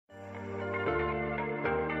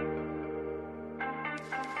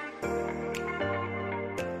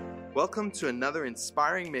Welcome to another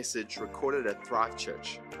inspiring message recorded at Thrive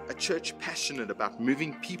Church, a church passionate about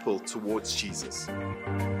moving people towards Jesus.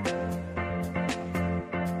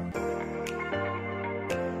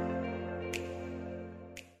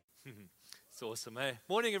 It's awesome, hey?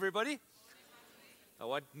 Morning, everybody. I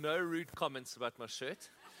want no rude comments about my shirt.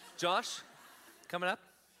 Josh, coming up.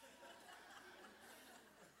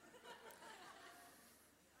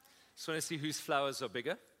 Just want to see whose flowers are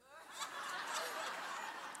bigger.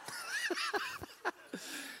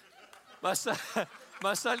 My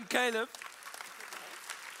son Caleb.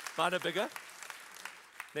 Mine are bigger.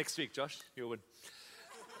 Next week, Josh, you'll win.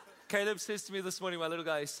 Caleb says to me this morning, my little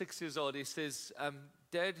guy is 6 years old, he says,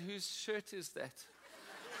 Dad, whose shirt is that?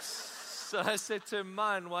 So I said to him,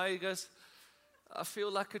 mine. Why? He goes, I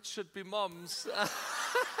feel like it should be Mom's.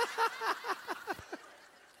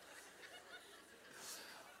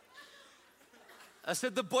 I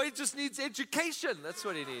said, the boy just needs education. That's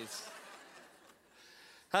what he needs.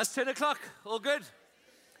 How's 10 o'clock? All good?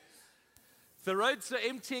 The roads are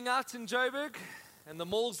emptying out in Joburg and the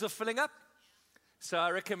malls are filling up. So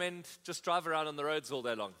I recommend just drive around on the roads all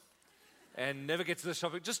day long and never get to the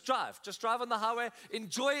shopping. Just drive on the highway.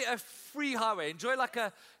 Enjoy a free highway. Enjoy like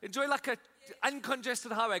a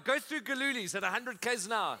uncongested highway. Go through Galulis at 100 k's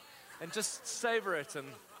an hour and just savor it. And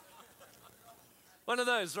one of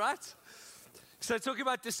those, right? So talking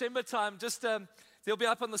about December time, just they'll be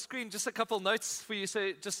up on the screen, just a couple notes for you,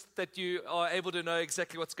 so just that you are able to know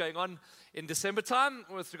exactly what's going on in December time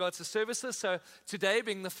with regards to services. So today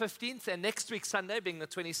being the 15th and next week Sunday being the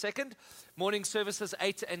 22nd, morning services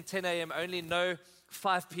 8 and 10 a.m. only, no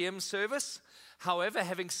 5 p.m. service. However,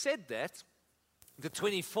 having said that, the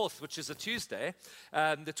 24th, which is a Tuesday,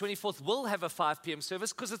 the 24th will have a 5 p.m.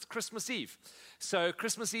 service because it's Christmas Eve. So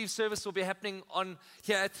Christmas Eve service will be happening on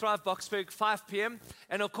here at Thrive Boksburg, 5 p.m.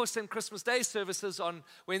 And of course then Christmas Day services on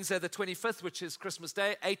Wednesday the 25th, which is Christmas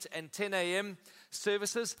Day, 8 and 10 a.m.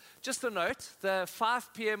 services. Just a note, the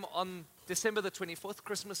 5 p.m. on December the 24th,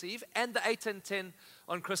 Christmas Eve, and the 8 and 10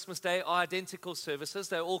 on Christmas Day are identical services.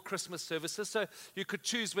 They're all Christmas services. So you could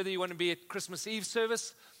choose whether you want to be at Christmas Eve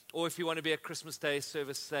service or if you want to be at Christmas Day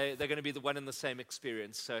service. They're going to be the one and the same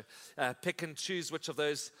experience. So pick and choose which of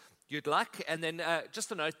those you'd like. And then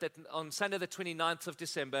just a note that on Sunday the 29th of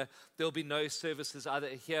December, there'll be no services either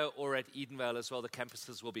here or at Edenvale as well. The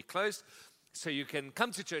campuses will be closed. So you can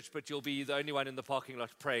come to church, but you'll be the only one in the parking lot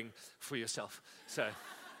praying for yourself. So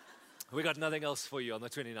we got nothing else for you on the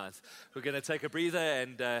 29th. We're going to take a breather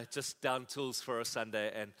and just down tools for a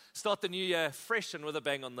Sunday and start the new year fresh and with a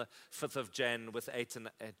bang on the 5th of Jan with 8 and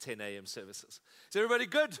 10 a.m. services. Is everybody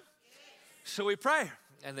good? Yes. Shall we pray?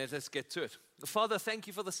 And then let's get to it. Father, thank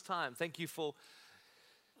you for this time. Thank you for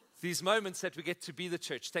these moments that we get to be the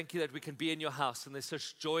church. Thank you that we can be in your house and there's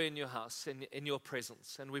such joy in your house, in your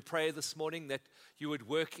presence. And we pray this morning that you would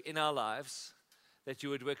work in our lives, that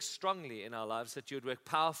you would work strongly in our lives, that you would work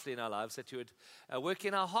powerfully in our lives, that you would work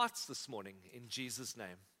in our hearts this morning, in Jesus'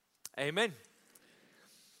 name. Amen.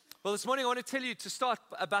 Well, this morning I want to tell you to start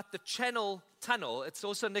about the Channel Tunnel. It's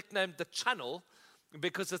also nicknamed the Channel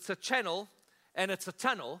because it's a channel and it's a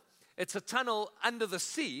tunnel. It's a tunnel under the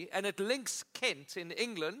sea and it links Kent in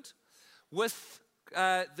England with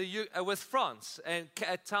France and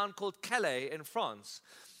a town called Calais in France.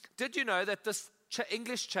 Did you know that this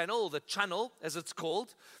English Channel, or the Channel as it's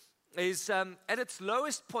called, is at its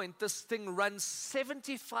lowest point, this thing runs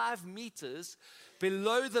 75 meters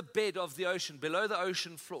below the bed of the ocean, below the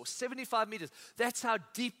ocean floor, 75 meters. That's how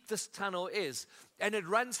deep this tunnel is. And it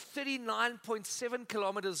runs 39.7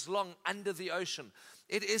 kilometers long under the ocean.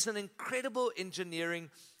 It is an incredible engineering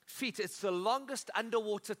feet. It's the longest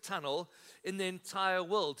underwater tunnel in the entire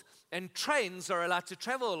world. And trains are allowed to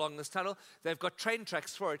travel along this tunnel. They've got train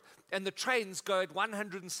tracks for it. And the trains go at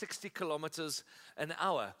 160 kilometers an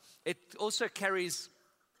hour. It also carries,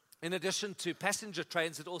 in addition to passenger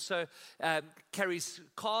trains, it also carries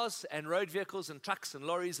cars and road vehicles and trucks and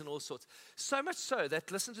lorries and all sorts. So much so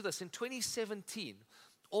that, listen to this, in 2017,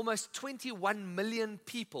 almost 21 million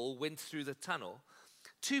people went through the tunnel.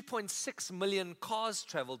 2.6 million cars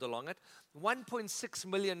traveled along it, 1.6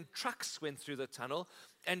 million trucks went through the tunnel,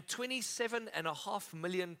 and 27.5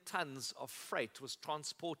 million tons of freight was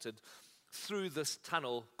transported through this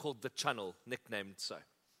tunnel called the Channel, nicknamed so.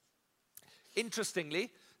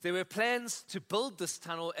 Interestingly, there were plans to build this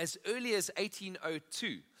tunnel as early as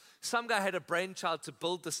 1802. Some guy had a brainchild to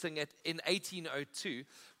build this thing in 1802,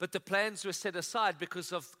 but the plans were set aside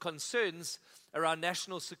because of concerns around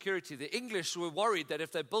national security. The English were worried that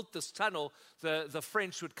if they built this tunnel, the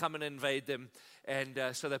French would come and invade them, and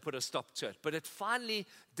so they put a stop to it. But it finally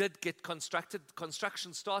did get constructed.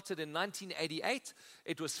 Construction started in 1988.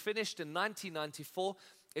 It was finished in 1994.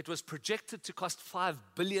 It was projected to cost £5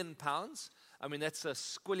 billion. I mean, that's a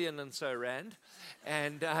squillion and so rand.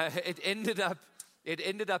 And it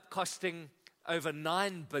ended up costing over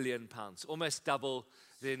 £9 billion, almost double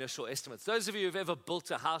the initial estimates. Those of you who've ever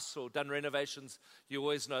built a house or done renovations, you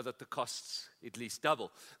always know that the costs at least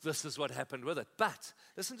double. This is what happened with it. But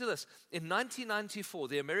listen to this. In 1994,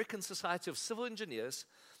 the American Society of Civil Engineers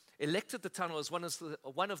elected the tunnel as one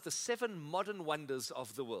of the 7 modern wonders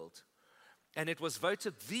of the world. And it was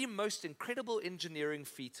voted the most incredible engineering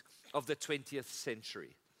feat of the 20th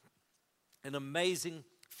century. An amazing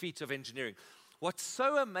feat of engineering. What's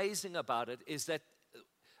so amazing about it is that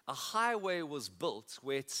a highway was built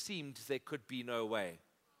where it seemed there could be no way.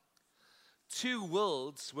 2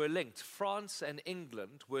 worlds were linked. France and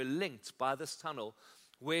England were linked by this tunnel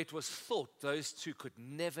where it was thought those two could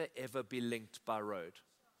never ever be linked by road.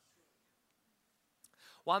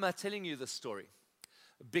 Why am I telling you this story?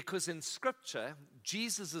 Because in Scripture,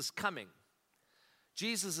 Jesus' coming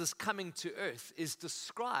to earth is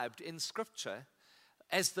described in Scripture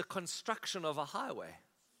as the construction of a highway.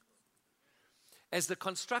 As the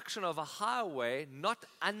construction of a highway, not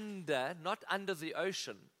under the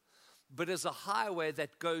ocean, but as a highway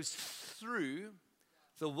that goes through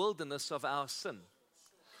the wilderness of our sin.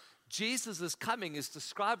 Jesus' coming is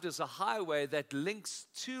described as a highway that links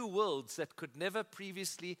 2 worlds that could never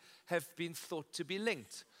previously have been thought to be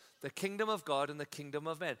linked. The kingdom of God and the kingdom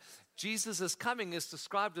of man. Jesus' coming is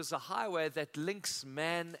described as a highway that links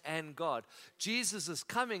man and God. Jesus'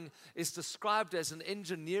 coming is described as an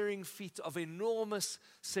engineering feat of enormous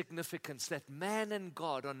significance, that man and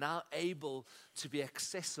God are now able to be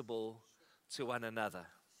accessible to one another.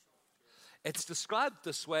 It's described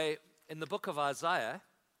this way in the book of Isaiah.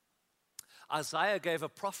 Isaiah gave a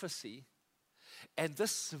prophecy, and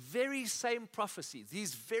this very same prophecy,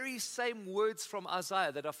 these very same words from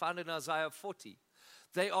Isaiah that are found in Isaiah 40,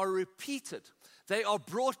 they are repeated. They are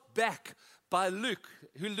brought back by Luke,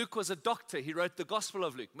 Luke was a doctor. He wrote the Gospel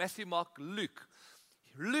of Luke, Matthew, Mark, Luke.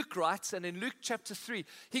 Luke writes, and in Luke chapter 3,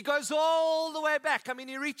 he goes all the way back. I mean,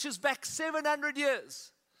 he reaches back 700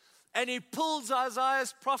 years, and he pulls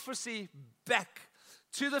Isaiah's prophecy back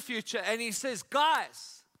to the future, and he says,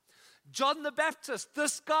 guys, John the Baptist,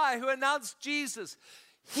 this guy who announced Jesus,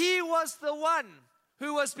 he was the one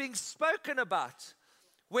who was being spoken about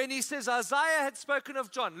when he says Isaiah had spoken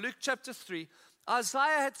of John. Luke chapter 3,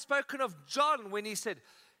 Isaiah had spoken of John when he said,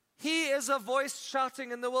 he is a voice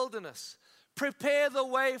shouting in the wilderness, prepare the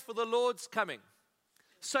way for the Lord's coming.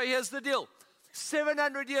 So here's the deal.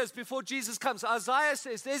 700 years before Jesus comes, Isaiah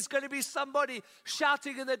says there's going to be somebody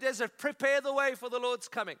shouting in the desert, prepare the way for the Lord's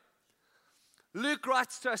coming. Luke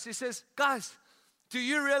writes to us, he says, guys, do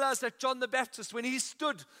you realize that John the Baptist, when he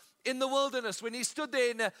stood in the wilderness, when he stood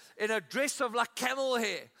there in a dress of like camel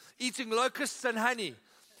hair, eating locusts and honey,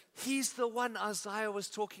 he's the one Isaiah was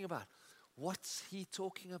talking about. What's he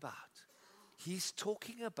talking about? He's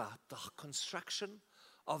talking about the construction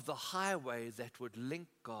of the highway that would link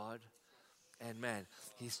God and man.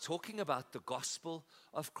 He's talking about the gospel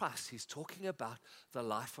of Christ. He's talking about the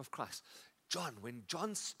life of Christ. John, when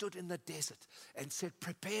John stood in the desert and said,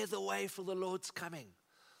 prepare the way for the Lord's coming,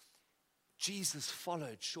 Jesus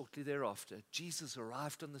followed shortly thereafter. Jesus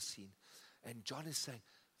arrived on the scene, and John is saying,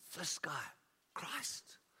 this guy,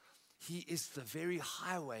 Christ, he is the very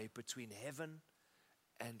highway between heaven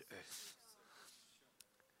and earth.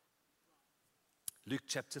 Luke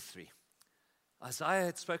chapter 3. Isaiah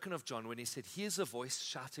had spoken of John when he said, here's a voice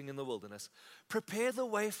shouting in the wilderness, prepare the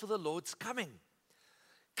way for the Lord's coming.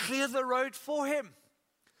 Clear the road for him.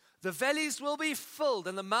 The valleys will be filled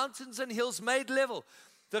and the mountains and hills made level.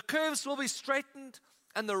 The curves will be straightened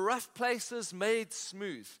and the rough places made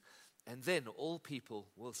smooth. And then all people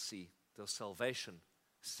will see the salvation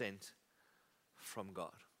sent from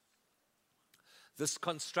God. This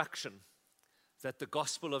construction that the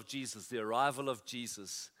gospel of Jesus, the arrival of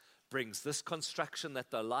Jesus brings, this construction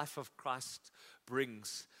that the life of Christ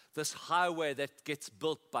brings, this highway that gets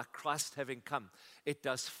built by Christ having come, it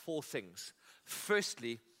does 4 things.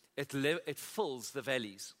 Firstly, it fills the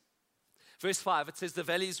valleys. Verse 5, it says the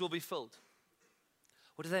valleys will be filled.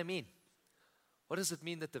 What does that mean? What does it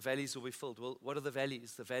mean that the valleys will be filled? Well, what are the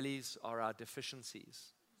valleys? The valleys are our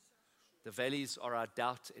deficiencies. The valleys are our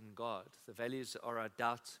doubt in God. The valleys are our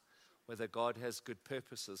doubt whether God has good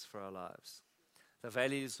purposes for our lives. The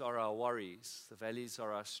valleys are our worries. The valleys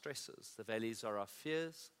are our stresses. The valleys are our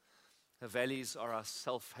fears. The valleys are our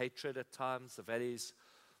self-hatred at times. The valleys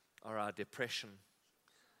are our depression.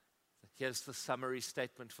 Here's the summary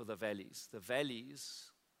statement for the valleys. The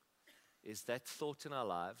valleys is that thought in our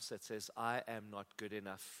lives that says, I am not good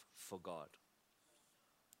enough for God.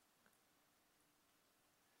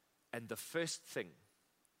 And the first thing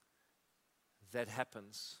that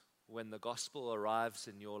happens when the gospel arrives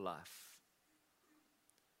in your life,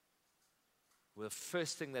 the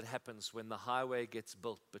first thing that happens when the highway gets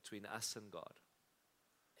built between us and God,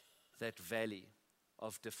 that valley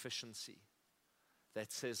of deficiency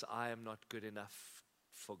that says, I am not good enough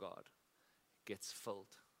for God, gets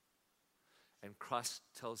filled. And Christ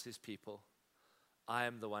tells his people, I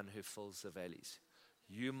am the one who fills the valleys.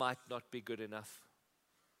 You might not be good enough,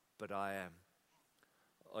 but I am.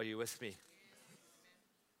 Are you with me?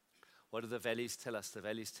 What do the valleys tell us? The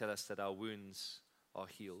valleys tell us that our wounds are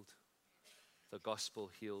healed. The gospel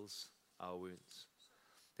heals our wounds.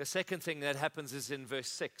 The second thing that happens is in verse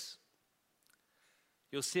 6.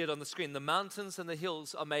 You'll see it on the screen. The mountains and the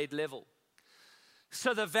hills are made level.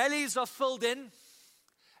 So the valleys are filled in,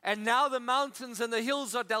 and now the mountains and the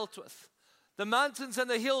hills are dealt with. The mountains and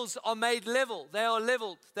the hills are made level. They are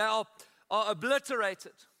leveled. They are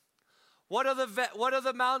obliterated. What are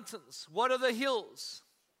the mountains? What are the hills?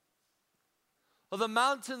 Well, the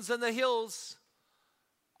mountains and the hills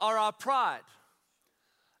are our pride,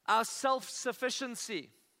 our self-sufficiency.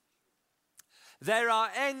 They're our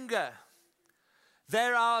anger.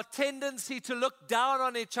 They're our tendency to look down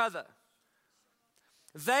on each other.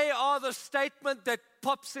 They are the statement that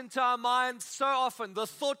pops into our minds so often, the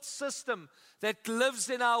thought system that lives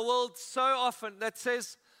in our world so often that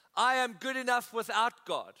says, I am good enough without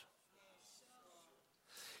God.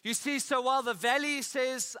 You see, so while the valley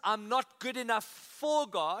says, I'm not good enough for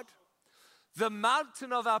God, the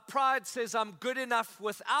mountain of our pride says, I'm good enough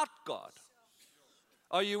without God.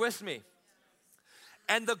 Are you with me?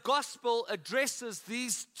 And the gospel addresses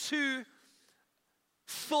these two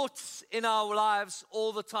thoughts in our lives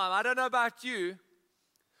all the time. I don't know about you,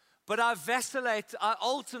 but I vacillate, I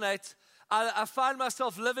alternate. I find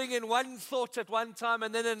myself living in one thought at one time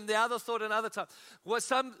and then in the other thought another time. Well,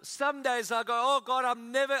 some days I go, oh God,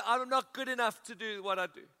 I'm not good enough to do what I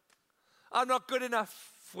do. I'm not good enough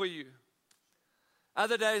for you.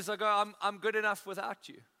 Other days I go, I'm good enough without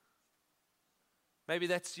you. Maybe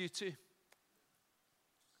that's you too.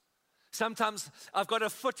 Sometimes I've got a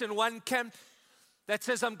foot in one camp that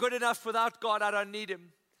says I'm good enough without God, I don't need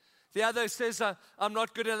him. The other says I'm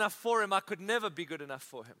not good enough for him, I could never be good enough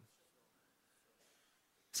for him.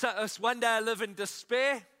 So one day I live in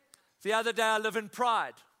despair, the other day I live in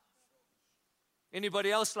pride. Anybody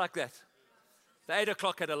else like that? The 8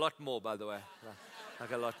 o'clock had a lot more, by the way.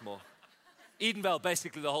 Like a lot more. Edenvale,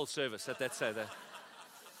 basically the whole service, let that say that.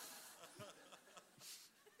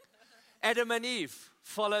 Adam and Eve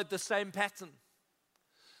followed the same pattern.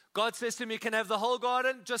 God says to him, you can have the whole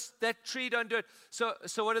garden, just that tree, don't do it.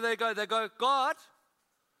 So what do they go? They go, God,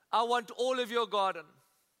 I want all of your garden.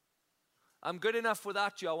 I'm good enough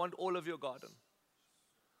without you. I want all of your garden.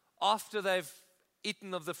 After they've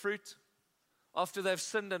eaten of the fruit, after they've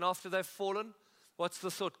sinned and after they've fallen, what's the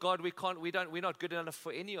thought? God, we're not good enough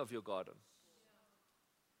for any of your garden.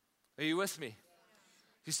 Are you with me?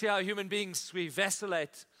 You see how human beings, we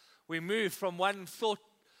vacillate. We move from one thought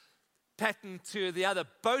pattern to the other.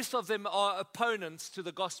 Both of them are opponents to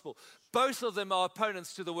the gospel. Both of them are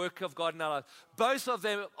opponents to the work of God in our lives. Both of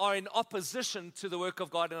them are in opposition to the work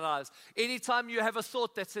of God in our lives. Anytime you have a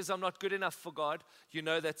thought that says, I'm not good enough for God, you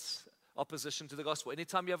know that's opposition to the gospel.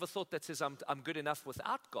 Anytime you have a thought that says, I'm good enough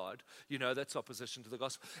without God, you know that's opposition to the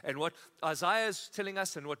gospel. And what Isaiah is telling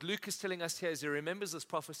us and what Luke is telling us here as he remembers this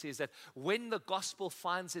prophecy is that when the gospel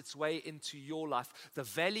finds its way into your life, the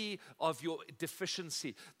valley of your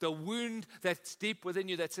deficiency, the wound that's deep within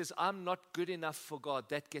you that says, I'm not good enough for God,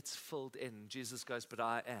 that gets filled in. Jesus goes, but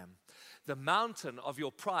I am. The mountain of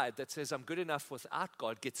your pride that says, I'm good enough without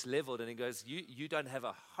God gets leveled, and he goes, you don't have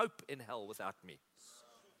a hope in hell without me.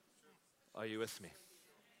 Are you with me?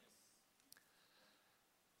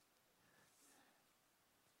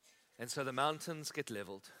 And so the mountains get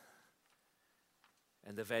leveled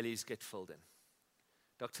and the valleys get filled in.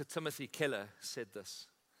 Dr. Timothy Keller said this: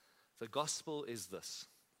 the gospel is this.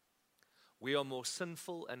 We are more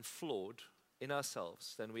sinful and flawed in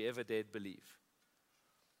ourselves than we ever dared believe.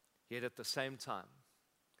 Yet at the same time,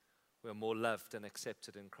 we are more loved and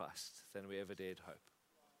accepted in Christ than we ever dared hope.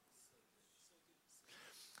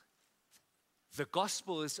 The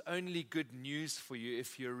gospel is only good news for you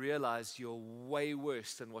if you realize you're way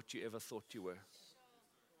worse than what you ever thought you were.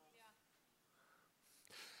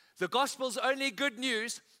 The gospel's only good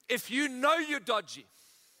news if you know you're dodgy.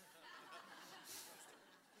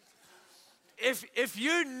 If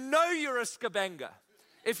you know you're a skabanga,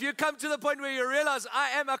 if you come to the point where you realize, I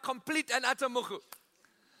am a complete and utter muhu,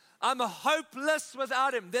 I'm hopeless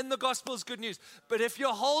without him, then the gospel's good news. But if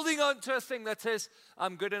you're holding on to a thing that says,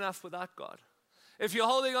 I'm good enough without God, if you're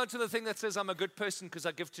holding on to the thing that says, I'm a good person because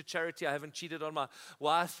I give to charity, I haven't cheated on my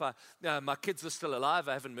wife, my kids are still alive,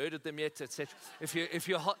 I haven't murdered them yet, etc. If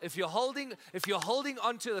you're holding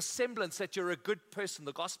on to the semblance that you're a good person,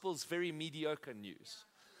 the gospel's very mediocre news.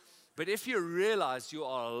 But if you realize you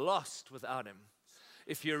are lost without him,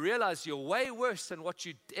 if you realize you're way worse than what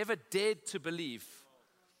you ever dared to believe,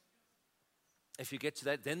 if you get to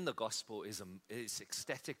that, then the gospel is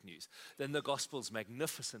ecstatic news. Then the gospel's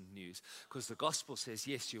magnificent news, because the gospel says,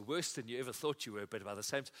 yes, you're worse than you ever thought you were, but by the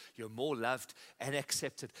same time, you're more loved and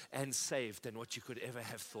accepted and saved than what you could ever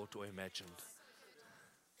have thought or imagined.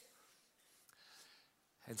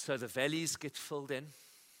 And so the valleys get filled in.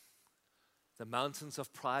 The mountains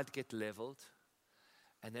of pride get leveled,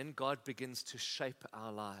 and then God begins to shape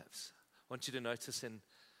our lives. I want you to notice in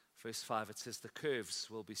verse 5, it says, the curves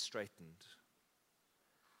will be straightened.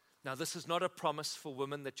 Now, this is not a promise for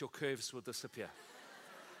women that your curves will disappear.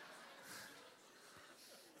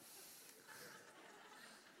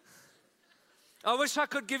 I wish I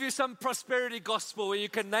could give you some prosperity gospel where you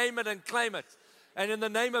can name it and claim it. And in the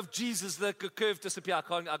name of Jesus, the curve disappear.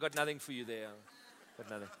 I got nothing for you there.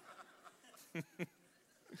 Got nothing.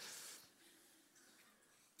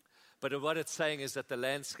 But what it's saying is that the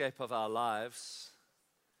landscape of our lives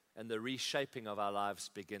and the reshaping of our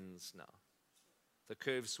lives begins now. The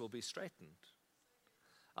curves will be straightened.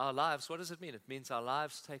 Our lives, what does it mean? It means our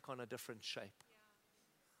lives take on a different shape.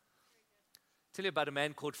 I'll tell you about a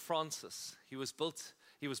man called Francis. He was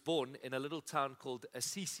born in a little town called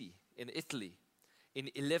Assisi in Italy in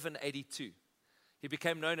 1182. He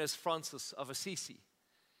became known as Francis of Assisi.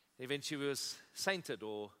 Eventually he was sainted,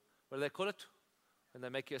 or what do they call it when they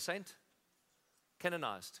make you a saint?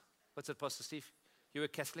 Canonized. What's it, Pastor Steve? You a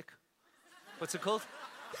Catholic? What's it called?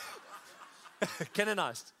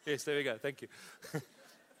 Canonized. Yes, there we go. Thank you.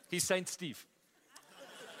 He's Saint Steve.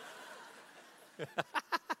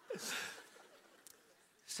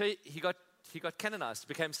 So he got canonized,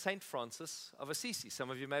 became Saint Francis of Assisi.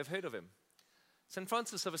 Some of you may have heard of him. St.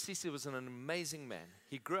 Francis of Assisi was an amazing man.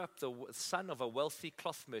 He grew up the son of a wealthy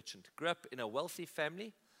cloth merchant, grew up in a wealthy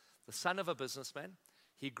family, the son of a businessman.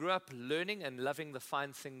 He grew up learning and loving the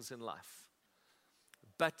fine things in life.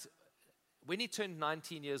 But when he turned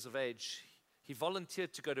 19 years of age, he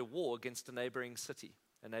volunteered to go to war against a neighboring city,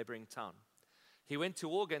 a neighboring town. He went to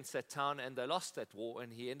war against that town, and they lost that war,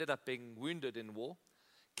 and he ended up being wounded in war,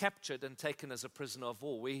 captured and taken as a prisoner of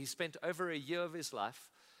war, where he spent over a year of his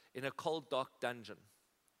life in a cold, dark dungeon.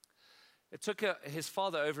 It took his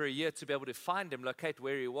father over a year to be able to find him, locate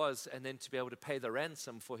where he was, and then to be able to pay the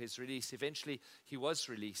ransom for his release. Eventually, he was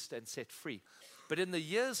released and set free. But in the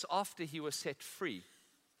years after he was set free,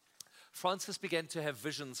 Francis began to have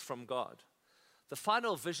visions from God. The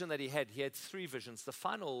final vision that he had three visions. The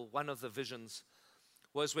final one of the visions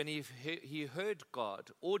was when he heard God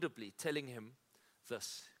audibly telling him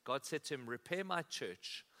this. God said to him, "Repair my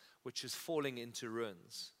church, which is falling into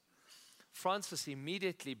ruins." Francis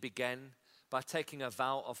immediately began by taking a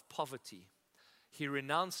vow of poverty. He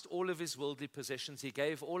renounced all of his worldly possessions. He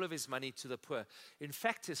gave all of his money to the poor. In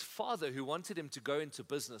fact, his father, who wanted him to go into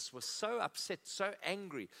business, was so upset, so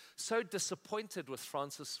angry, so disappointed with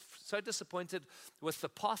Francis, so disappointed with the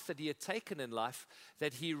path that he had taken in life,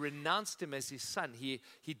 that he renounced him as his son. He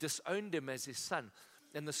disowned him as his son.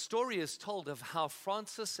 And the story is told of how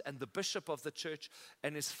Francis and the bishop of the church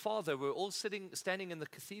and his father were all standing in the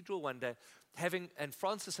cathedral one day, and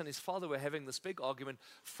Francis and his father were having this big argument.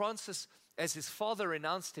 Francis, as his father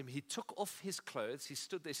renounced him, he took off his clothes. He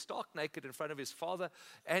stood there stark naked in front of his father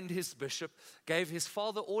and his bishop, gave his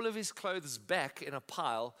father all of his clothes back in a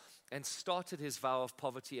pile, and started his vow of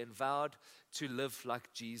poverty and vowed to live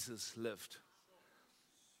like Jesus lived.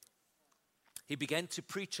 He began to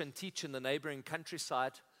preach and teach in the neighboring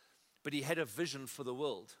countryside, but he had a vision for the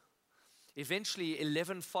world. Eventually,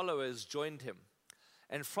 11 followers joined him,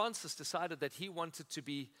 and Francis decided that he wanted to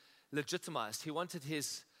be legitimized. He wanted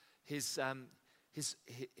his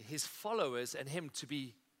followers and him to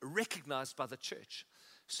be recognized by the church.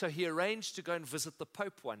 So he arranged to go and visit the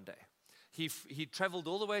Pope one day. He traveled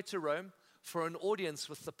all the way to Rome for an audience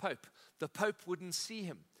with the Pope. The Pope wouldn't see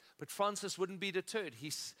him. But Francis wouldn't be deterred.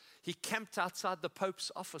 He camped outside the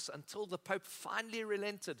Pope's office until the Pope finally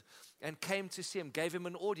relented and came to see him, gave him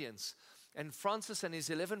an audience. And Francis and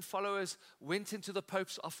his 11 followers went into the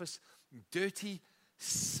Pope's office, dirty,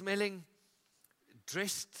 smelling,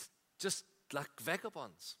 dressed just like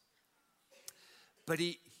vagabonds. But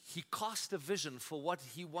he cast a vision for what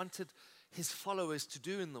he wanted his followers to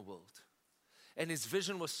do in the world. And his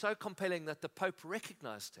vision was so compelling that the Pope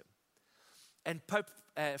recognized him. And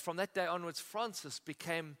from that day onwards, Francis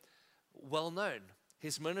became well known.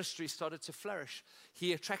 His ministry started to flourish.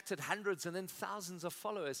 He attracted hundreds and then thousands of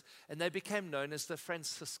followers, and they became known as the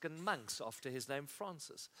Franciscan monks after his name,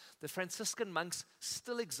 Francis. The Franciscan monks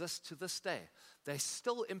still exist to this day. They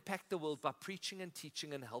still impact the world by preaching and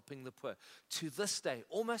teaching and helping the poor. To this day,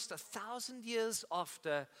 almost 1,000 years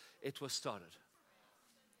after it was started.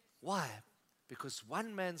 Why? Because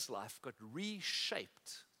one man's life got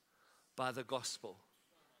reshaped by the gospel.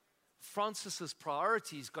 Francis's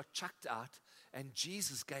priorities got chucked out, and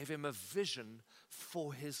Jesus gave him a vision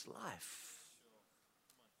for his life.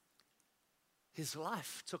 His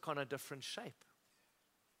life took on a different shape.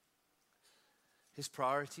 His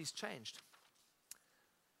priorities changed.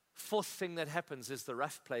 Fourth thing that happens is the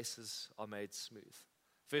rough places are made smooth.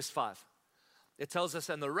 Verse 5. It tells us,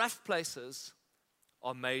 and the rough places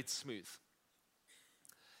are made smooth.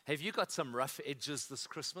 Have you got some rough edges this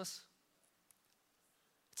Christmas?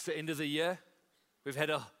 It's the end of the year. We've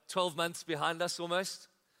had 12 months behind us almost.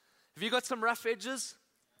 Have you got some rough edges?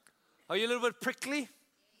 Are you a little bit prickly?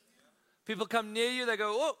 People come near you, they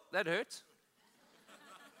go, oh, that hurt.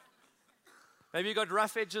 Maybe you got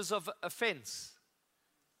rough edges of offense.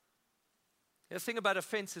 The thing about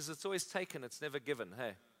offense is it's always taken, it's never given,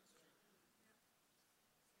 hey?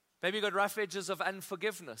 Maybe you got rough edges of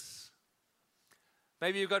unforgiveness.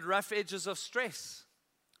 Maybe you got rough edges of stress,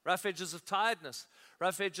 rough edges of tiredness,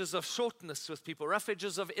 rough edges of shortness with people, rough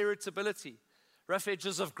edges of irritability, rough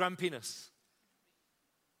edges of grumpiness.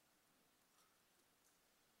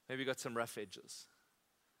 Maybe you got some rough edges.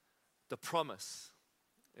 The promise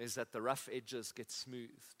is that the rough edges get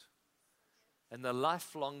smoothed. And the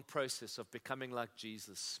lifelong process of becoming like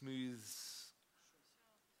Jesus smooths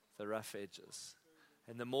the rough edges.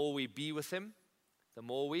 And the more we be with him, the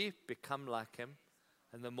more we become like him,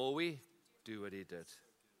 and the more we do what he did.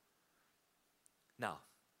 Now,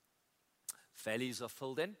 valleys are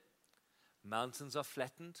filled in, mountains are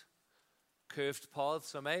flattened, curved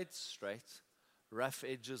paths are made straight, rough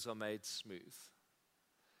edges are made smooth.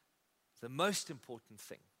 The most important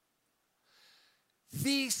thing,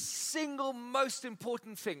 the single most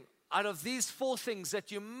important thing out of these four things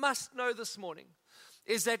that you must know this morning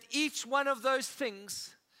is that each one of those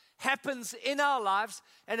things happens in our lives,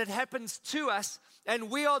 and it happens to us,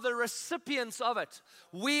 and we are the recipients of it.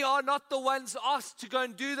 We are not the ones asked to go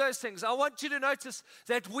and do those things. I want you to notice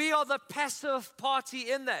that we are the passive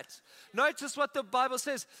party in that. Notice what the Bible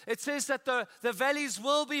says. It says that the valleys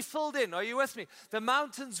will be filled in. Are you with me? The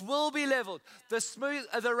mountains will be leveled.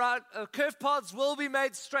 The curved paths will be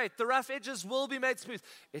made straight. The rough edges will be made smooth.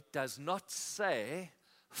 It does not say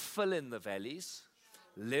fill in the valleys,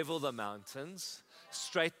 level the mountains,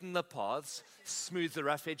 straighten the paths, smooth the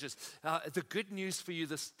rough edges. The good news for you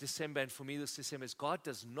this December and for me this December is God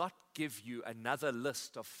does not give you another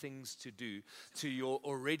list of things to do to your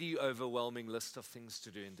already overwhelming list of things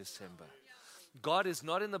to do in December. God is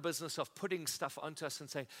not in the business of putting stuff onto us and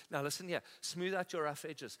saying, now listen here, smooth out your rough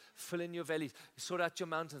edges, fill in your valleys, sort out your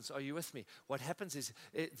mountains. Are you with me? What happens is,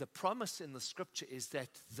 the promise in the scripture is that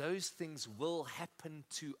those things will happen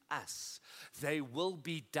to us. They will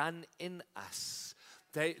be done in us.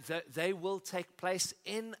 They will take place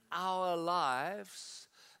in our lives.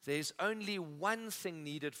 There's only one thing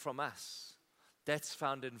needed from us. That's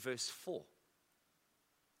found in verse 4,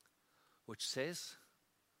 which says,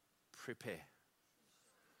 prepare.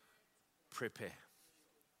 Prepare.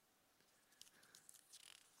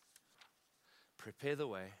 Prepare the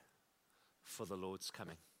way for the Lord's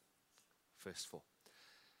coming. Verse 4.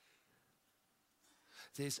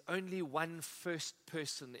 There's only one first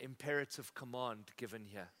person imperative command given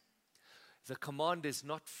here. The command is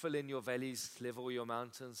not fill in your valleys, level your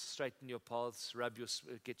mountains, straighten your paths,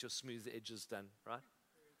 get your smooth edges done, right?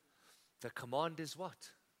 The command is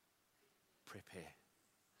what? Prepare.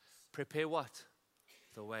 Prepare what?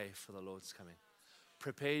 The way for the Lord's coming.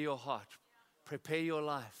 Prepare your heart. Prepare your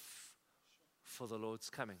life for the Lord's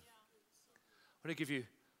coming. I want to give you,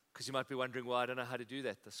 because you might be wondering, well, I don't know how to do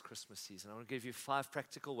that this Christmas season. I want to give you 5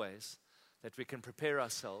 practical ways that we can prepare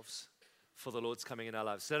ourselves for the Lord's coming in our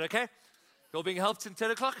lives. Is that okay? You're being helped in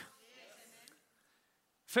 10 o'clock? Yes.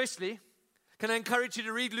 Firstly, can I encourage you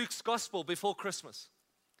to read Luke's Gospel before Christmas?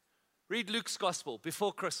 Read Luke's Gospel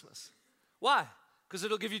before Christmas. Why? Because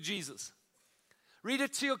it'll give you Jesus. Read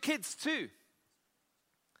it to your kids too.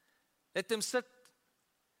 Let them sit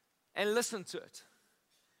and listen to it.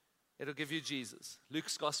 it'll give you Jesus.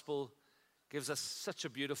 Luke's gospel gives us such a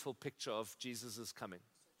beautiful picture of Jesus' coming.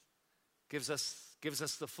 Gives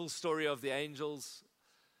us the full story of the angels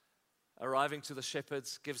arriving to the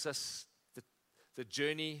shepherds, gives us the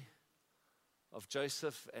journey of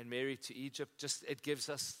Joseph and Mary to Egypt. It gives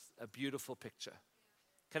us a beautiful picture.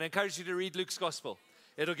 Can I encourage you to read Luke's gospel?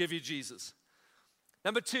 It'll give you Jesus.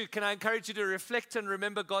 Number 2, can I encourage you to reflect and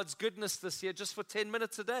remember God's goodness this year just for 10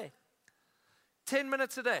 minutes a day? 10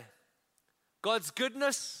 minutes a day. God's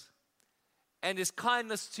goodness and His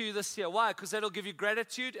kindness to you this year. Why? Because that'll give you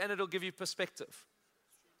gratitude and it'll give you perspective.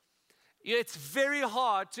 It's very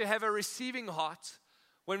hard to have a receiving heart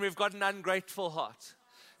when we've got an ungrateful heart.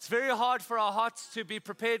 It's very hard for our hearts to be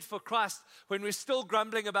prepared for Christ when we're still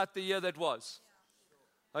grumbling about the year that was.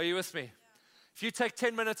 Are you with me? If you take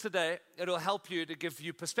 10 minutes a day, it'll help you to give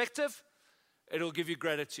you perspective. It'll give you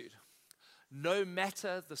gratitude. No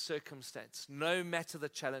matter the circumstance, no matter the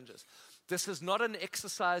challenges. This is not an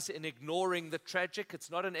exercise in ignoring the tragic. It's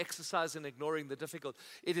not an exercise in ignoring the difficult.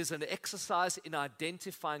 It is an exercise in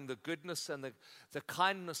identifying the goodness and the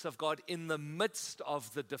kindness of God in the midst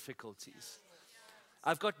of the difficulties.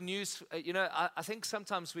 I've got news. I think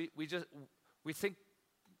sometimes we think,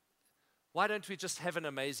 why don't we just have an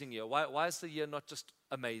amazing year? Why is the year not just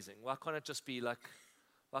amazing? Why can't it just be like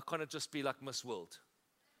Miss World?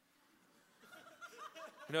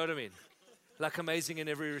 You know what I mean? Like amazing in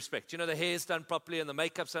every respect. The hair's done properly and the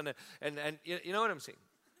makeup's done, and you know what I'm saying?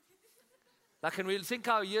 Like, and we think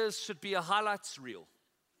our years should be a highlights reel.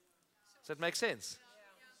 Does that make sense?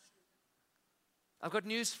 I've got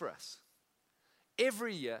news for us.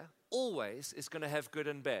 Every year, always, is going to have good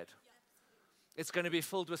and bad. It's going to be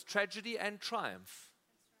filled with tragedy and triumph.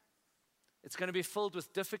 It's going to be filled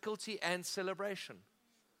with difficulty and celebration.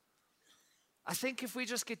 I think if we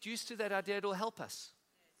just get used to that idea, it'll help us.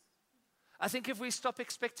 I think if we stop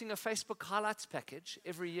expecting a Facebook highlights package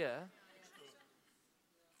every year,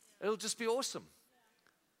 it'll just be awesome.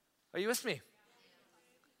 Are you with me?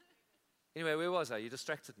 Anyway, where was I? You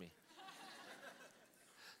distracted me.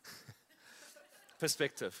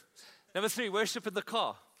 Perspective. Number 3, worship in the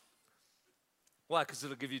car. Why? Because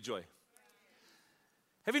it'll give you joy.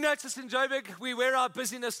 Have you noticed in Joburg, we wear our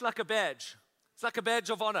busyness like a badge. It's like a badge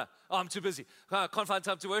of honor. Oh, I'm too busy. Can't find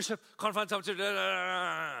time to worship. Can't find time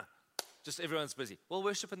to... Just everyone's busy. Well,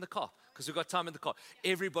 worship in the car because we've got time in the car.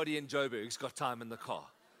 Everybody in Joburg's got time in the car.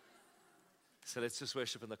 So let's just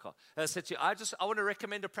worship in the car. And I said to you, I want to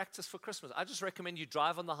recommend a practice for Christmas. I just recommend you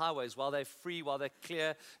drive on the highways while they're free, while they're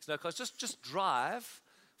clear. There's no cars. Just drive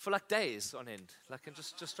for like days on end. And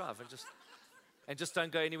just drive and just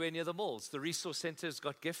don't go anywhere near the malls. The resource center's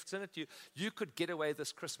got gifts in it. You could get away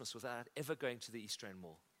this Christmas without ever going to the East Rand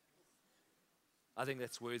Mall. I think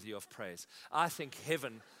that's worthy of praise. I think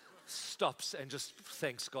heaven stops and just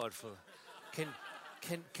thanks God for.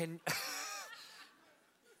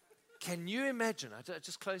 Can you imagine?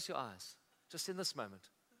 Just close your eyes, just in this moment.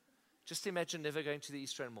 Just imagine never going to the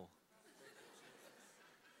East Rand Mall.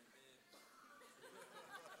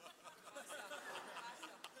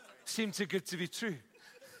 Seemed too good to be true.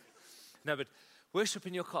 No, but worship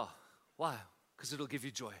in your car. Why? Because it'll give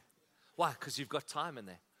you joy. Why? Because you've got time in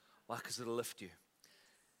there. Why? Because it'll lift you.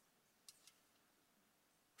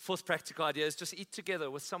 4th practical idea is just eat together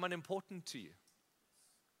with someone important to you.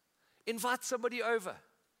 Invite somebody over.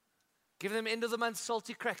 Give them end of the month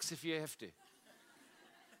salty cracks if you have to.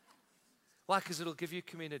 Why? Because it'll give you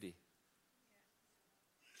community.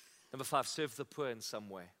 Number 5, serve the poor in some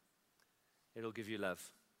way. It'll give you love.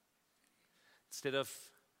 Instead of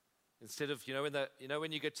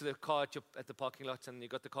when you get to the car at the parking lot and you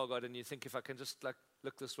got the car guard and you think, if I can just like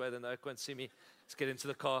look this way, then they won't see me. Let's get into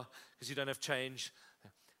the car because you don't have change.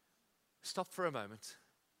 Stop for a moment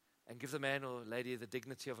and give the man or lady the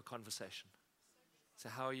dignity of a conversation. So,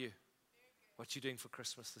 how are you? What are you doing for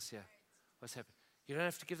Christmas this year? What's happening? You don't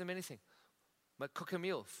have to give them anything. But cook a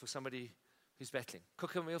meal for somebody who's battling.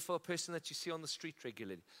 Cook a meal for a person that you see on the street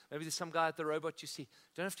regularly. Maybe there's some guy at the robot you see.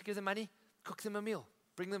 Don't have to give them money. Cook them a meal.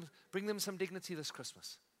 Bring them some dignity this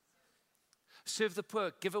Christmas. Serve the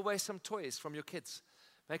poor. Give away some toys from your kids.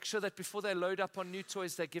 Make sure that before they load up on new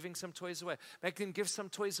toys, they're giving some toys away. Make them give some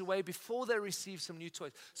toys away before they receive some new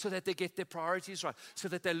toys so that they get their priorities right, so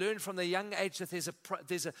that they learn from the young age that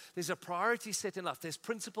there's a priority set in life. There's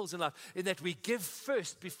principles in life in that we give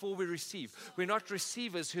first before we receive. We're not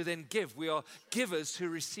receivers who then give. We are givers who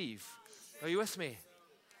receive. Are you with me?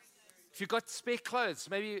 If you've got spare clothes,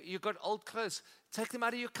 maybe you've got old clothes, take them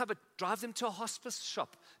out of your cupboard, drive them to a hospice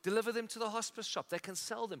shop, deliver them to the hospice shop. They can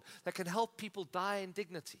sell them. They can help people die in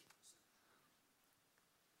dignity.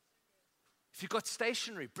 If you've got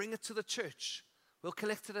stationery, bring it to the church. We'll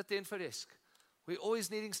collect it at the info desk. We're always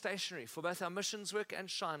needing stationery for both our missions work and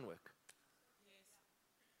shine work.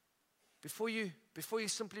 Before you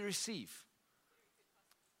simply receive,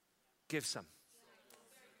 give some.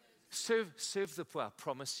 Serve the poor. I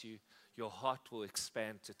promise you, your heart will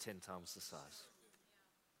expand to 10 times the size.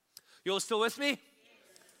 You all still with me?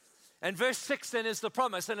 And verse 6 then is the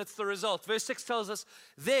promise, and it's the result. Verse 6 tells us,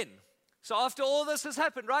 then. So after all this has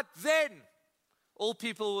happened, right? Then all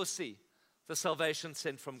people will see the salvation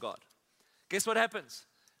sent from God. Guess what happens?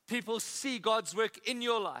 People see God's work in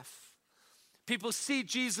your life. People see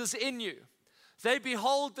Jesus in you. They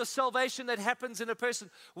behold the salvation that happens in a person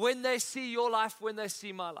when they see your life, when they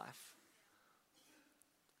see my life.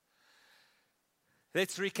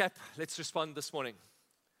 Let's recap. Let's respond this morning.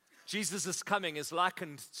 Jesus' coming is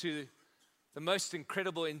likened to the most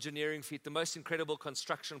incredible engineering feat, the most incredible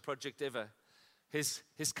construction project ever. His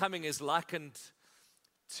coming is likened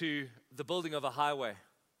to the building of a highway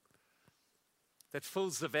that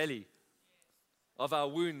fills the valley of our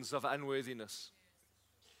wounds of unworthiness,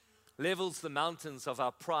 levels the mountains of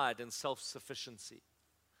our pride and self-sufficiency,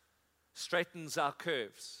 straightens our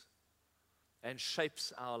curves, and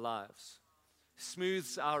shapes our lives,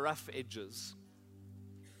 smooths our rough edges.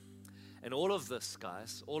 And all of this,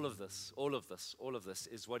 guys, all of this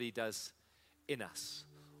is what He does in us.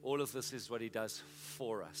 All of this is what He does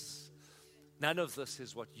for us. None of this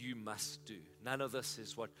is what you must do. None of this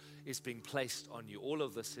is what is being placed on you. All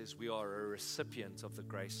of this is we are a recipient of the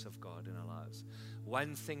grace of God in our lives.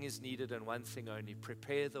 One thing is needed and one thing only.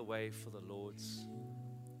 Prepare the way for the Lord's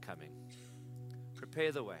coming.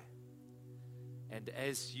 Prepare the way. And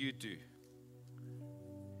as you do,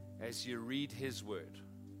 as you read His word,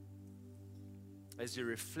 as you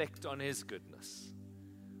reflect on His goodness,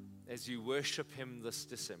 as you worship Him this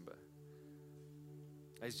December,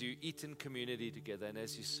 as you eat in community together, and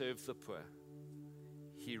as you serve the poor,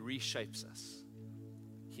 He reshapes us.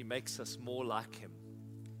 He makes us more like Him.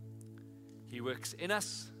 He works in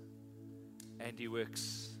us and He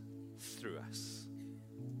works through us.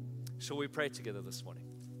 Shall we pray together this morning?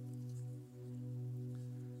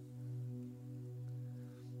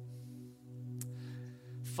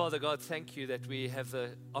 Father God, thank you that we have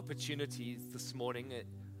the opportunity this morning,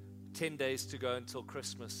 10 days to go until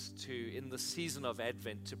Christmas, to, in the season of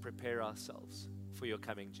Advent, to prepare ourselves for your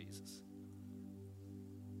coming, Jesus.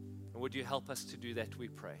 And would you help us to do that, we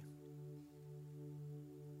pray.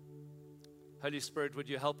 Holy Spirit, would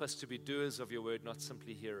you help us to be doers of your word, not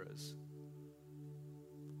simply hearers?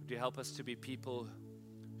 Would you help us to be people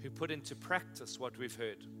who put into practice what we've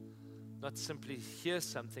heard, not simply hear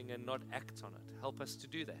something and not act on it? Help us to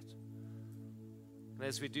do that. And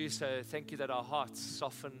as we do so, thank you that our hearts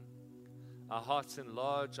soften, our hearts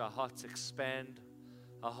enlarge, our hearts expand,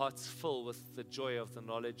 our hearts fill with the joy of the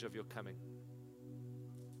knowledge of your coming.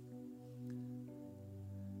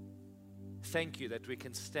 Thank you that we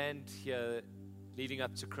can stand here leading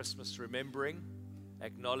up to Christmas, remembering,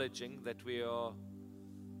 acknowledging that we are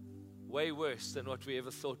way worse than what we ever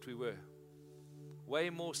thought we were, way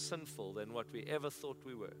more sinful than what we ever thought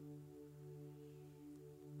we were,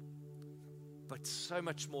 but so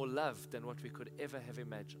much more loved than what we could ever have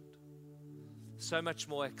imagined, so much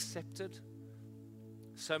more accepted,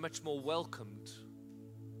 so much more welcomed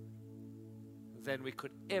than we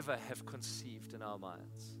could ever have conceived in our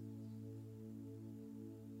minds.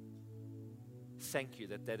 Thank you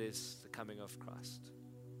that that is the coming of Christ.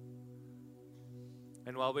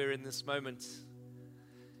 And while we're in this moment,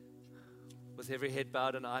 with every head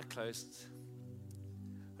bowed and eye closed,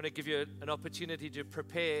 I want to give you an opportunity to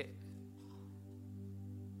prepare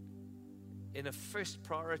in a first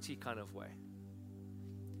priority kind of way.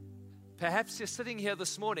 Perhaps you're sitting here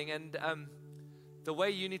this morning and the way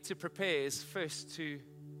you need to prepare is first to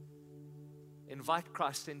invite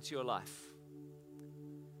Christ into your life.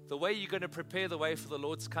 The way you're going to prepare the way for the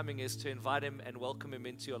Lord's coming is to invite Him and welcome Him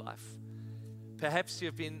into your life. Perhaps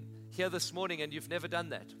you've been here this morning and you've never done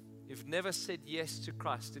that. You've never said yes to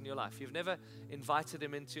Christ in your life. You've never invited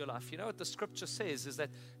Him into your life. You know what the scripture says is that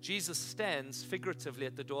Jesus stands figuratively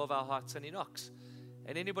at the door of our hearts and He knocks.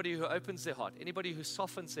 And anybody who opens their heart, anybody who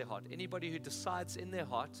softens their heart, anybody who decides in their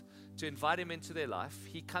heart to invite Him into their life,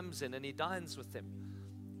 He comes in and He dines with them.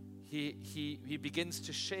 He begins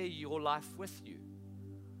to share your life with you.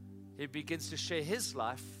 He begins to share His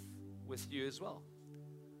life with you as well.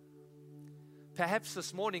 Perhaps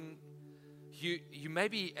this morning, you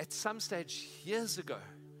maybe at some stage years ago,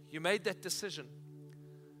 you made that decision.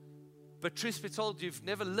 But truth be told, you've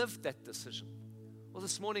never lived that decision. Well,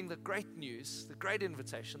 this morning, the great news, the great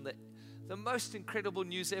invitation, the most incredible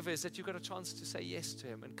news ever is that you've got a chance to say yes to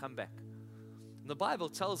Him and come back. And the Bible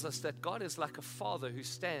tells us that God is like a father who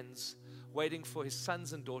stands waiting for his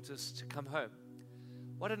sons and daughters to come home.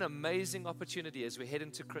 What an amazing opportunity as we head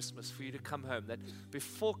into Christmas for you to come home, that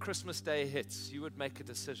before Christmas Day hits, you would make a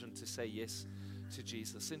decision to say yes to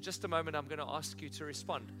Jesus. In just a moment, I'm going to ask you to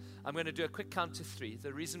respond. I'm going to do a quick count to 3.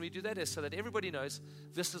 The reason we do that is so that everybody knows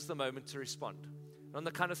this is the moment to respond. And on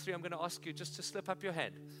the count of 3, I'm going to ask you just to slip up your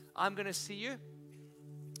hand. I'm going to see you.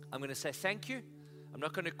 I'm going to say thank you. I'm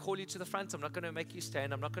not going to call you to the front. I'm not going to make you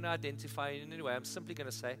stand. I'm not going to identify you in any way. I'm simply going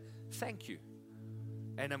to say thank you.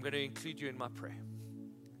 And I'm going to include you in my prayer.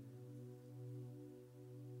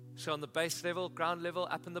 So on the base level, ground level,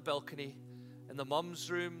 up in the balcony, in the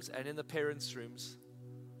mom's rooms and in the parents' rooms,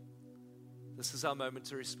 this is our moment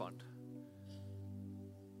to respond.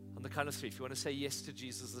 On the count of 3, if you want to say yes to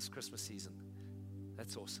Jesus this Christmas season,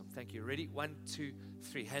 that's awesome. Thank you. Ready? 1, 2,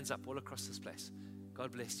 3. Hands up all across this place.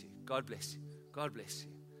 God bless you. God bless you. God bless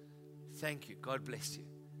you. Thank you. God bless you.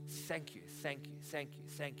 Thank you. Thank you. Thank you.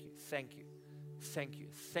 Thank you. Thank you. Thank you.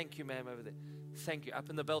 Thank you, ma'am, over there. Thank you. Up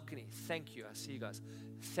in the balcony. Thank you. I see you guys.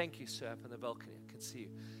 Thank you, sir, up in the balcony. I can see you.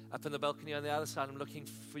 Up in the balcony on the other side, I'm looking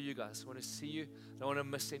for you guys. I want to see you. I don't want to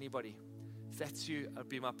miss anybody. If that's you, it would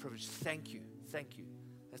be my privilege. Thank you. Thank you.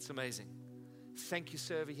 That's amazing. Thank you,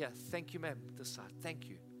 sir, over here. Thank you, ma'am, this side. Thank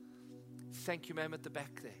you. Thank you, ma'am, at the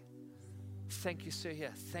back there. Thank you, sir,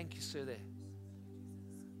 here. Thank you, sir, there.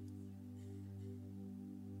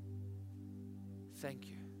 Thank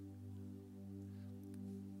you.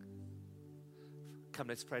 Come,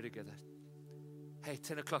 let's pray together. Hey,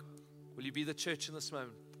 10 o'clock, will you be the church in this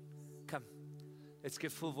moment? Come, let's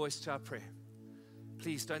give full voice to our prayer.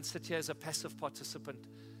 Please don't sit here as a passive participant.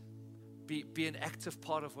 Be an active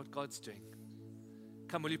part of what God's doing.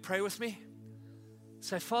 Come, will you pray with me?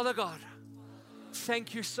 Say, Father God,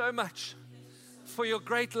 thank you so much for your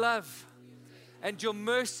great love and your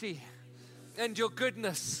mercy and your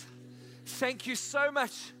goodness. Thank you so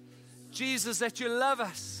much, Jesus, that you love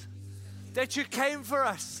us, that you came for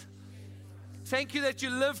us. Thank you that you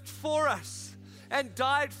lived for us and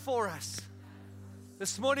died for us.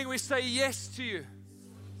 This morning we say yes to you.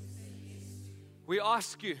 We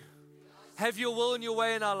ask you, have your will and your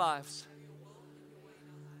way in our lives.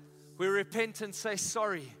 We repent and say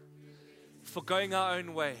sorry for going our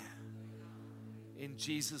own way. In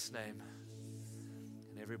Jesus' name.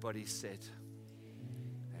 And everybody said,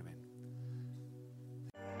 amen.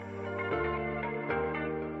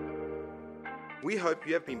 We hope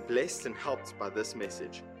you have been blessed and helped by this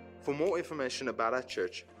message. For more information about our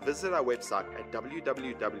church, visit our website at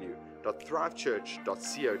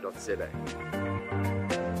www.thrivechurch.co.za.